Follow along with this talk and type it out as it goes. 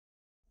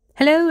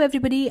Hello,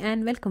 everybody,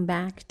 and welcome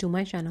back to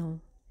my channel.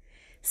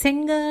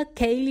 Singer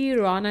Kelendria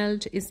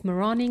Rowland is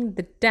mourning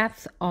the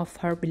death of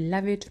her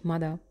beloved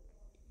mother.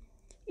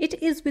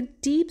 It is with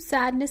deep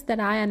sadness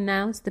that I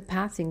announce the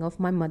passing of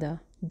my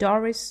mother,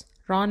 Doris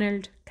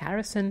Rowland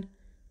Garrison,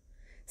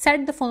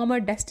 said the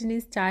former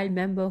Destiny's Child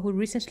member who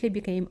recently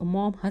became a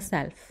mom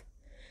herself.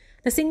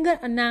 The singer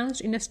announced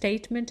in a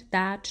statement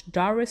that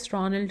Doris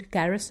Rowland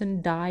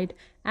Garrison died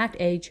at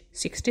age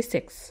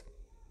 66.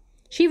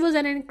 She was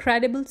an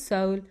incredible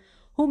soul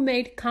who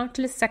made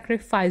countless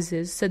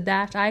sacrifices so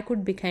that I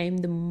could become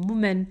the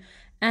woman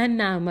and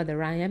now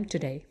mother I am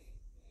today.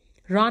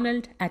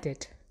 Ronald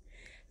added,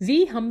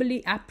 "We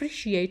humbly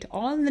appreciate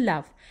all the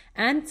love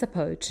and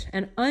support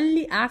and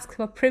only ask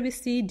for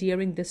privacy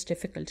during this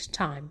difficult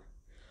time."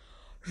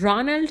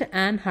 Ronald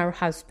and her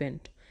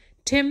husband,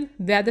 Tim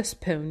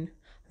Witherspoon,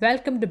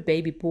 welcomed a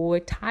baby boy,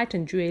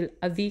 Titan Jewel,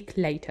 a week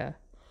later.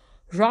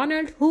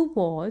 Ronald, who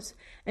was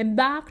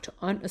embarked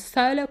on a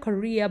solo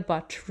career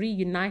but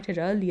reunited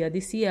earlier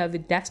this year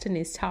with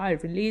Destiny's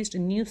Child, released a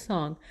new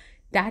song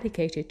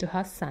dedicated to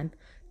her son,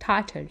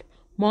 titled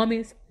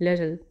Mommy's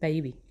Little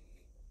Baby.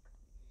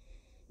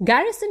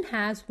 Garrison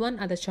has one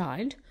other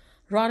child,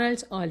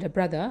 Ronald's older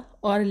brother,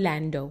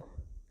 Orlando.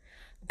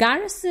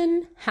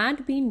 Garrison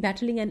had been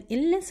battling an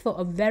illness for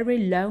a very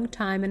long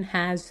time and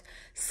has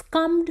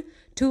succumbed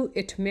to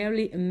it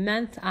merely a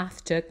month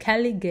after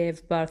Kelly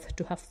gave birth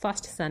to her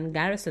first son,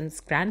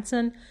 Garrison's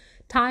grandson,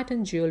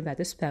 Titan Jewel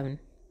Witherspoon.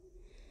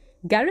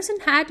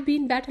 Garrison had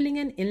been battling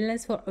an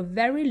illness for a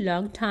very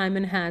long time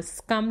and has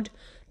succumbed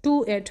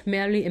to it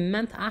merely a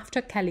month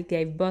after Kelly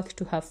gave birth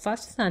to her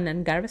first son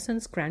and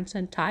Garrison's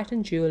grandson,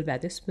 Titan Jewel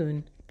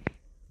Witherspoon.